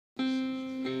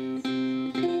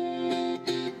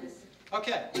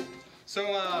Okay,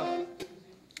 so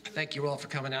thank you all for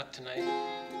coming out tonight.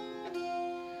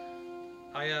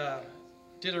 I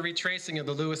did a retracing of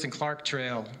the Lewis and Clark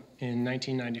Trail in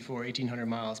 1994, 1,800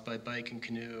 miles by bike and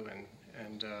canoe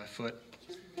and foot,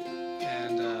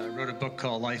 and wrote a book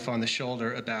called Life on the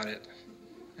Shoulder about it.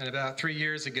 And about 3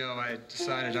 years ago, I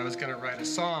decided I was going to write a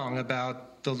song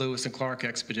about the Lewis and Clark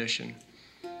expedition.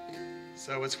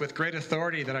 So it's with great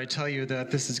authority that I tell you that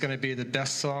this is going to be the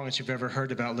best song that you've ever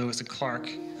heard about Lewis and Clark,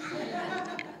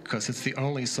 because it's the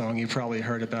only song you probably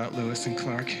heard about Lewis and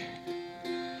Clark.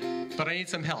 But I need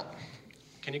some help.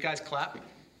 Can you guys clap?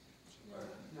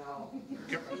 No.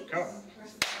 Go.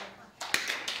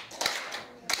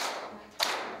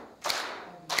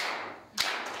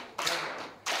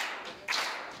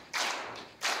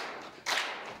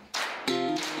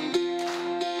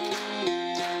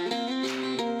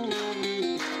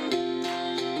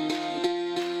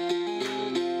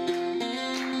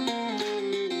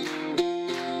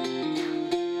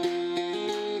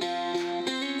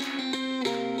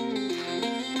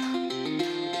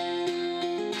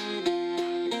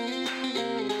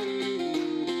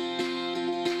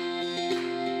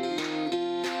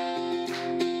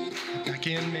 Back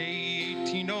in May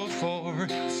 1804,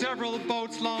 several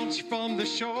boats launched from the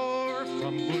shore.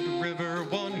 From Wood River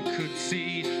one could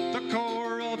see the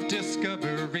core of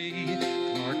discovery.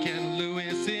 Clark and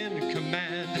Lewis in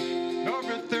command,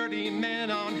 over 30 men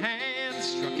on hand,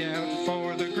 struck out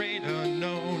for the great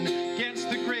unknown, against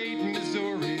the great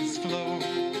Missouri's flow.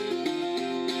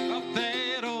 Up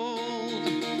that old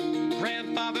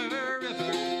grandfather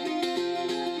river,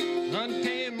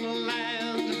 untamed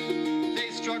land,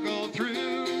 they struggled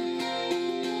through.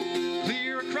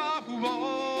 Clear across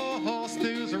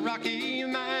those Rocky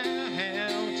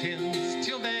Mountains,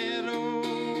 till that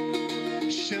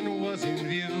ocean was in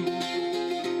view.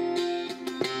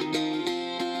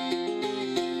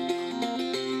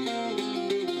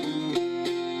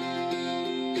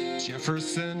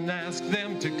 Jefferson asked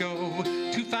them to go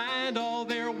to find all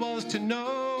there was to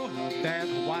know of that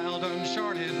wild,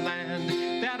 uncharted land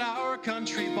that our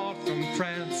country bought from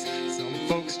France. Some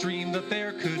folks dreamed that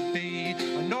there could be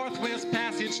a northwest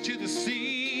passage to the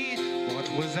sea. What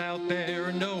was out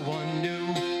there, no one knew.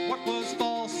 What was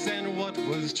false and what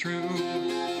was true.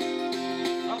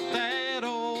 Up that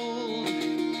old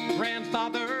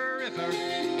grandfather river,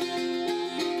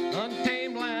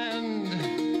 untamed land,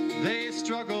 they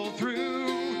struggled through.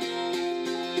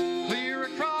 Clear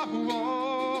across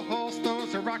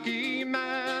those Rocky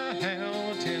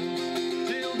Mountains,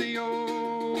 till the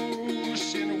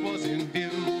ocean was in view.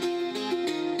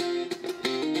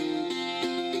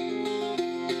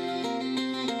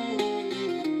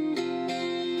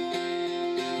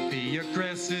 The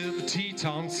aggressive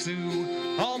Teton Sioux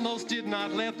almost did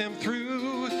not let them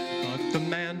through, but the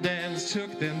Mandans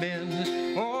took them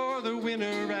in, or the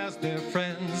winner as their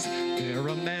friends. They're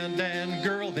a Mandan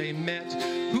girl they met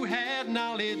who had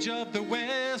knowledge of the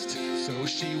West, so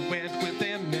she went with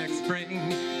them next spring,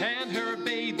 and her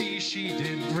baby she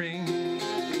did bring.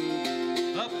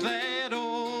 Up that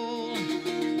old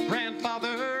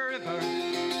grandfather river,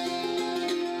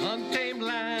 untamed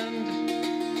land,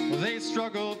 they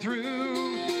struggled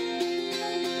through.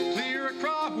 Clear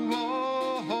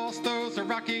across those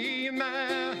Rocky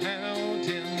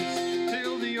Mountains,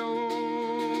 till the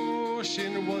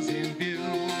ocean was in view.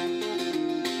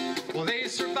 Well, they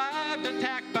survived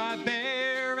attack by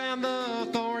bear and the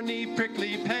thorny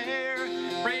prickly pear,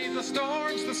 braved the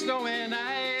storms, the snow and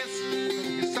ice,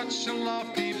 such a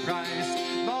lofty price.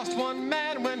 Lost one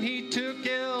man when he took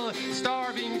ill,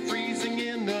 starving, freezing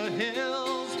in the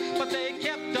hills, but they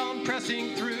kept on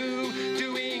pressing through,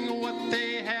 doing what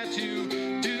they had to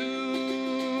do.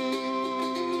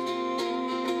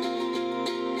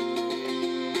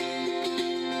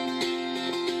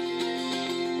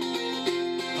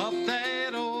 Up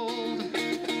that old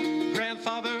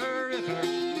grandfather river,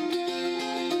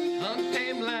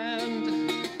 untamed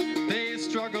land, they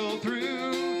struggled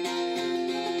through.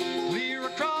 Clear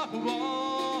across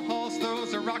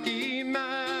those Rocky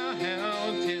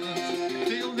Mountains,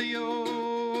 till the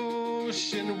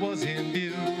ocean was in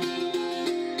view.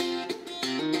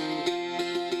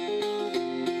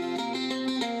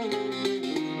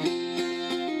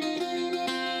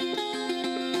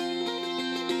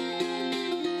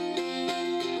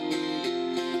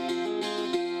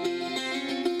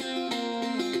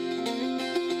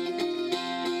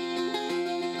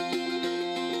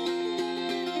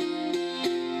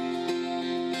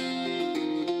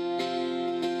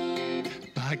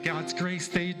 God's grace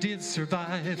they did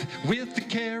survive, with the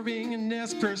caring and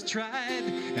Nez Perce tribe,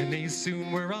 and they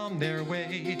soon were on their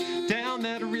way down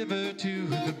that river to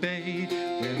the bay.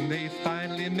 When they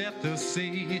finally met the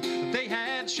sea, they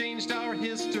had changed our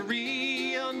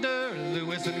history. Under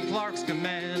Lewis and Clark's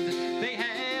command, they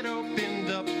had opened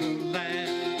up the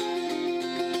land.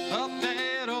 Up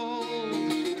that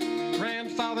old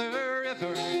grandfather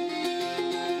river,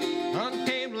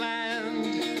 untamed land,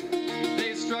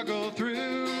 they struggled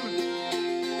through.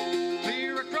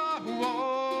 Clear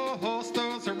across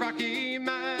those Rocky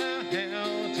Mountains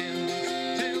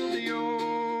till the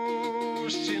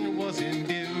ocean was in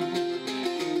view.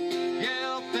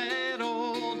 Yeah, up that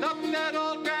old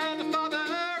grandfather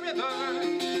river,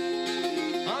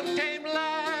 untamed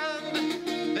land,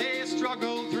 they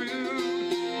struggled through.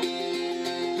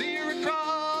 Clear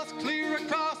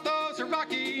across those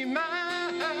Rocky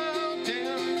Mountains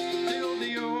till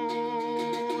the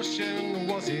ocean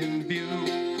was in view.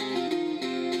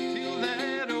 Till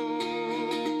that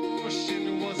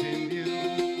ocean was in view.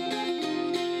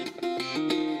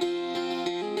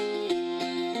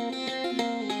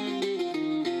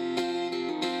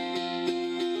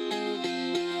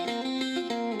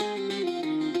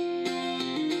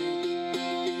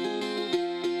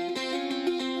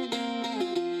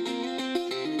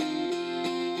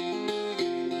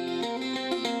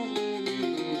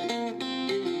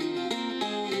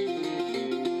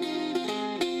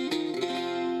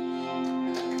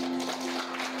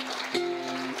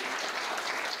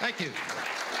 Thank you.